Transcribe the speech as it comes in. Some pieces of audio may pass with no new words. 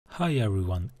Hi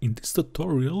everyone, in this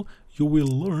tutorial you will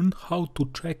learn how to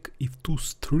check if two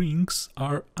strings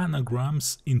are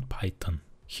anagrams in Python.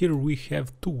 Here we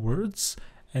have two words,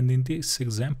 and in this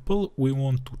example we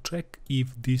want to check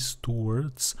if these two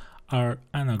words are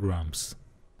anagrams.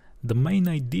 The main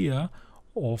idea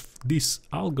of this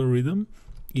algorithm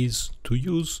is to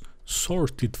use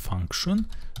sorted function.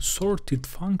 Sorted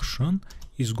function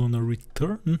is gonna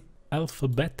return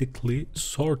alphabetically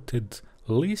sorted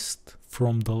list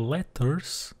from the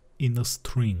letters in a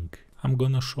string. I'm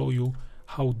gonna show you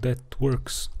how that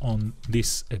works on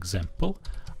this example.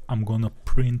 I'm gonna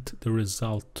print the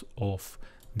result of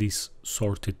this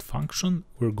sorted function.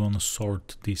 We're gonna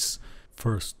sort this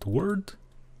first word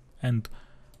and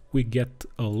we get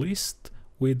a list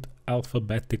with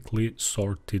alphabetically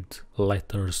sorted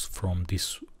letters from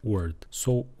this word.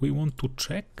 So we want to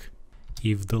check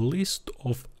if the list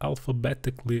of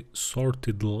alphabetically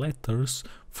sorted letters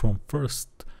from first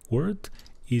word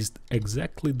is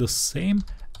exactly the same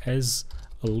as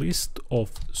a list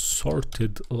of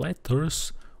sorted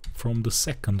letters from the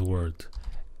second word.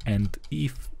 And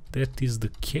if that is the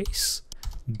case,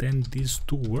 then these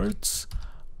two words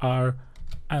are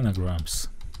anagrams.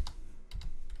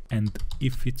 And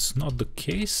if it's not the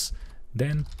case,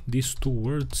 then these two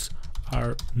words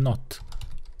are not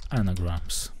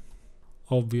anagrams.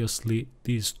 Obviously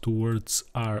these two words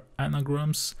are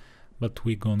anagrams, but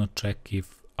we're gonna check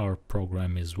if our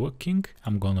program is working.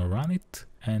 I'm gonna run it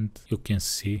and you can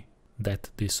see that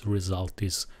this result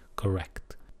is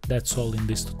correct. That's all in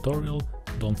this tutorial.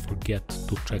 Don't forget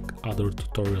to check other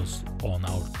tutorials on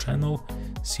our channel.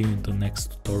 See you in the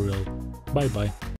next tutorial. Bye bye.